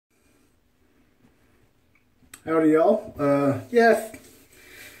Howdy y'all. Yeah,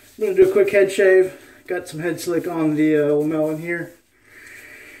 I'm going to do a quick head shave. Got some head slick on the old melon here.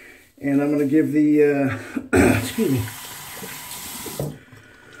 And I'm going to give the, excuse me. I'm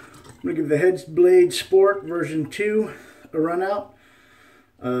going to give the HeadBlade Sport version 2 a run out.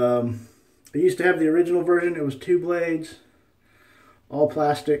 I used to have the original version. It was 2 blades, all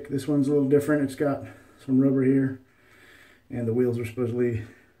plastic. This one's a little different. It's got some rubber here. And the wheels are supposedly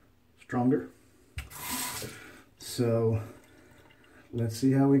stronger. So let's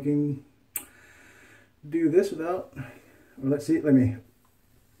see how we can do this without, or let me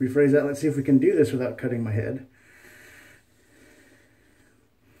rephrase that. Let's see if we can do this without cutting my head.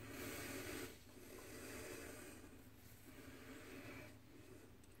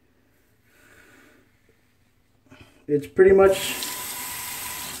 It's pretty much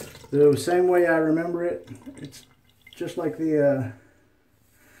the same way I remember it. It's just like the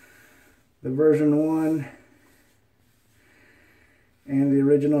version 1 and the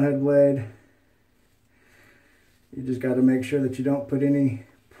original HeadBlade. You just got to make sure that you don't put any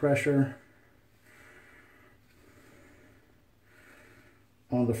pressure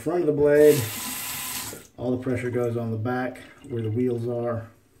on the front of the blade. All the pressure goes on the back where the wheels are.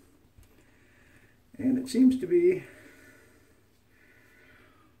 And it seems to be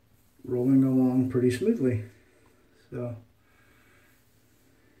rolling along pretty smoothly. So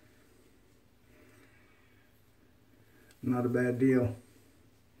not a bad deal.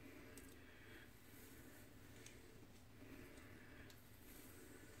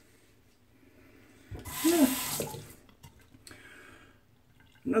 Yeah.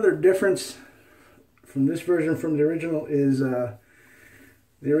 Another difference from this version from the original is the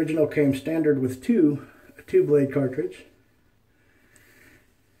original came standard with a 2-blade cartridge.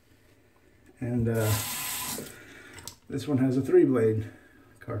 And this one has a 3-blade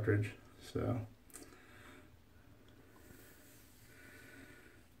cartridge. So,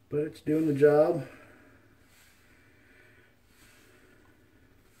 but it's doing the job.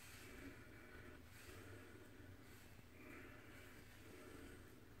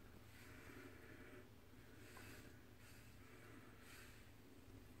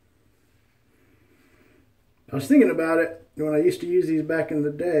 I was thinking about it when I used to use these back in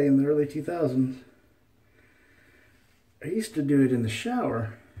the day, in the early 2000s. I used to do it in the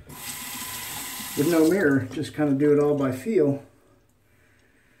shower with no mirror, just kind of do it all by feel.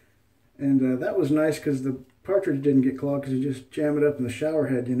 And that was nice because the cartridge didn't get clogged because you just jam it up in the shower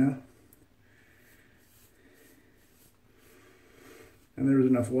head, you know. And there was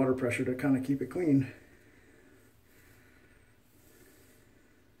enough water pressure to kind of keep it clean.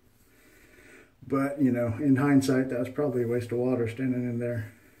 But, you know, in hindsight, that was probably a waste of water standing in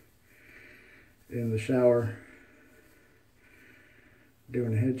there in the shower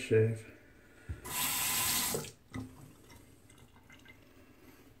doing a head shave.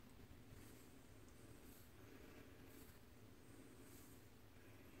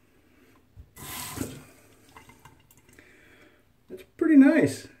 It's pretty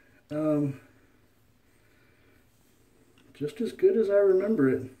nice. Just as good as I remember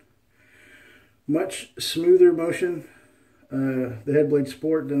it. Much smoother motion, the HeadBlade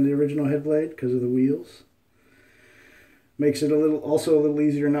Sport than the original HeadBlade because of the wheels. Makes it also a little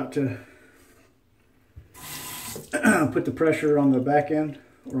easier not to put the pressure on the back end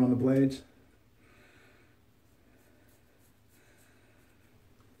or on the blades.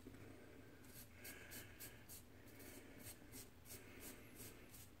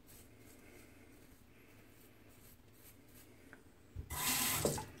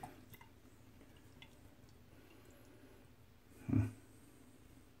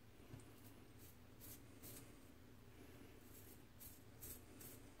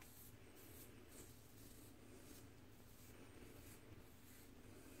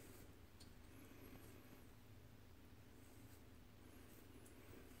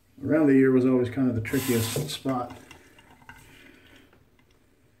 Around the ear was always kind of the trickiest spot.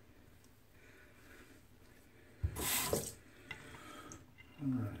 All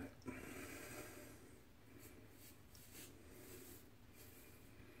right.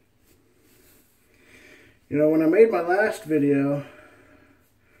 You know, when I made my last video,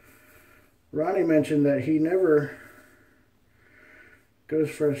 Ronnie mentioned that he never goes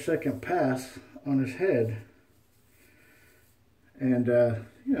for a second pass on his head. And,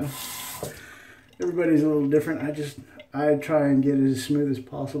 you know, everybody's a little different. I try and get it as smooth as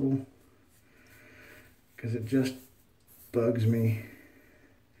possible because it just bugs me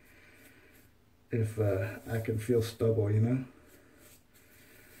if I can feel stubble, you know.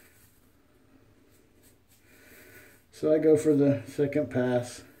 So I go for the second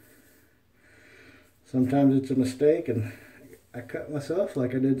pass Sometimes it's a mistake and I cut myself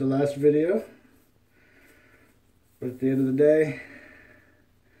like I did the last video. But at the end of the day,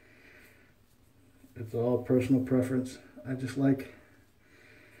 it's all personal preference. I just like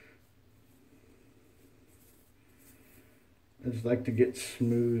to get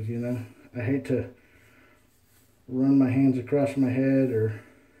smooth, you know. I hate to run my hands across my head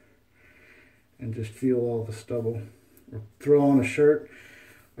and just feel all the stubble. Or throw on a shirt.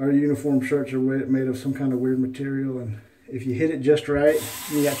 Our uniform shirts are made of some kind of weird material, and if you hit it just right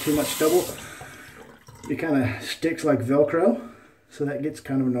and you got too much stubble, it kind of sticks like Velcro, so that gets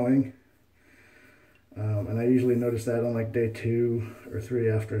kind of annoying. And I usually notice that on like day 2 or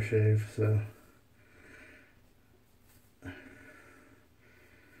 3 after a shave, so I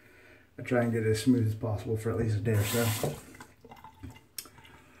try and get it as smooth as possible for at least a day or so.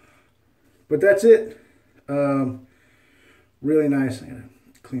 But that's it. Really nice. I'm gonna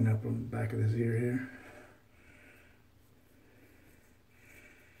clean up on the back of this ear here.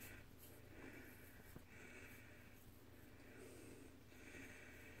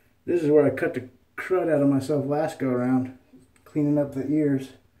 This is where I cut the crud out of myself last go around, cleaning up the ears.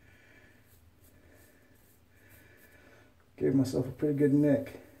 Gave myself a pretty good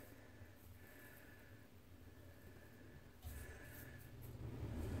nick.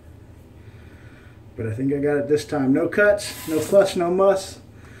 But I think I got it this time. No cuts, no fuss, no muss.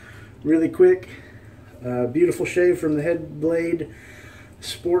 Really quick. Beautiful shave from the HeadBlade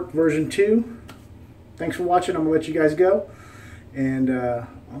Sport version 2. Thanks for watching. I'm going to let you guys go. And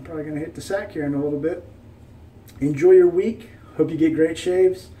I'm probably going to hit the sack here in a little bit. Enjoy your week. Hope you get great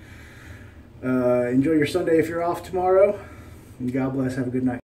shaves. Enjoy your Sunday if you're off tomorrow. And God bless. Have a good night.